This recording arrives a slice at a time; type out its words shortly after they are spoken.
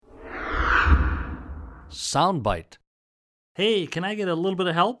soundbite. Hey, can I get a little bit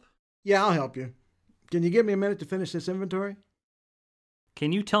of help? Yeah, I'll help you. Can you give me a minute to finish this inventory?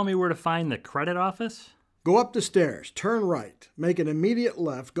 Can you tell me where to find the credit office? Go up the stairs, turn right, make an immediate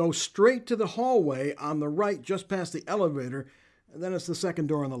left, go straight to the hallway on the right just past the elevator, and then it's the second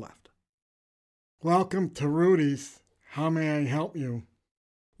door on the left. Welcome to Rudy's. How may I help you?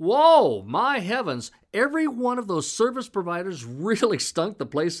 Whoa, my heavens. Every one of those service providers really stunk the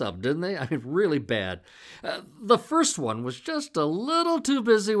place up, didn't they? I mean, really bad. The first one was just a little too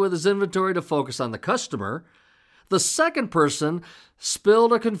busy with his inventory to focus on the customer. The second person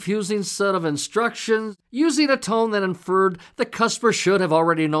spilled a confusing set of instructions using a tone that inferred the customer should have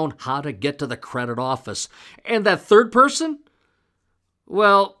already known how to get to the credit office. And that third person?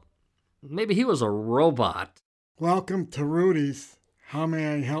 Well, maybe he was a robot. Welcome to Rudy's. How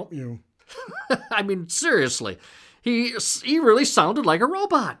may I help you? I mean, seriously, he really sounded like a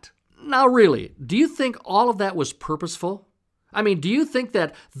robot. Now, really, do you think all of that was purposeful? I mean, do you think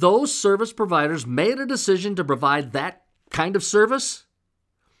that those service providers made a decision to provide that kind of service?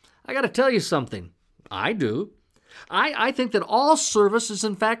 I got to tell you something. I do. I think that all service is,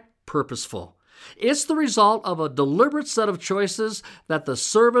 in fact, purposeful. It's the result of a deliberate set of choices that the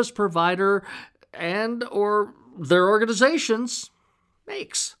service provider and or their organizations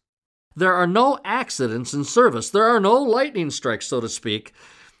makes. There are no accidents in service. There are no lightning strikes, so to speak.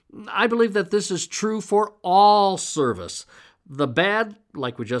 I believe that this is true for all service. The bad,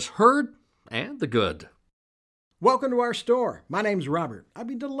 like we just heard, and the good. Welcome to our store. My name's Robert. I'd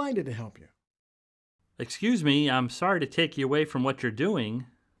be delighted to help you. Excuse me, I'm sorry to take you away from what you're doing.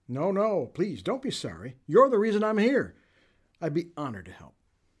 No, please, don't be sorry. You're the reason I'm here. I'd be honored to help.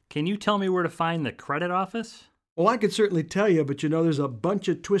 Can you tell me where to find the credit office? Well, I could certainly tell you, but there's a bunch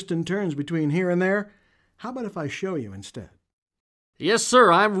of twists and turns between here and there. How about if I show you instead? Yes,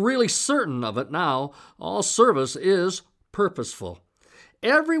 sir, I'm really certain of it now. All service is purposeful.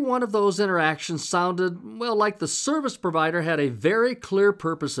 Every one of those interactions sounded, well, like the service provider had a very clear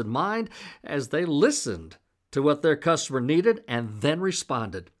purpose in mind as they listened to what their customer needed and then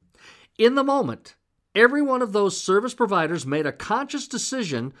responded. In the moment, every one of those service providers made a conscious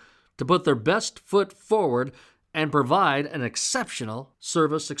decision to put their best foot forward and provide an exceptional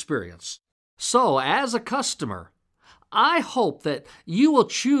service experience. So, as a customer, I hope that you will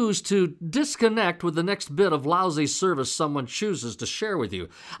choose to disconnect with the next bit of lousy service someone chooses to share with you.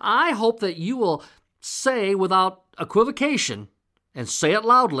 I hope that you will say without equivocation, and say it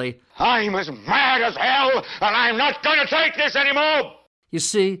loudly, I'm as mad as hell, and I'm not going to take this anymore! You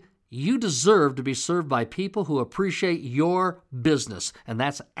see, you deserve to be served by people who appreciate your business, and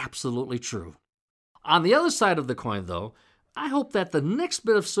that's absolutely true. On the other side of the coin, though, I hope that the next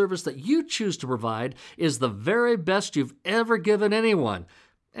bit of service that you choose to provide is the very best you've ever given anyone.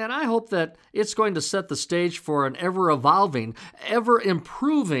 And I hope that it's going to set the stage for an ever-evolving,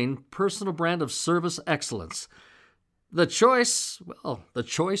 ever-improving personal brand of service excellence. The choice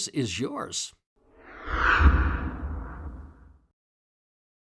is yours.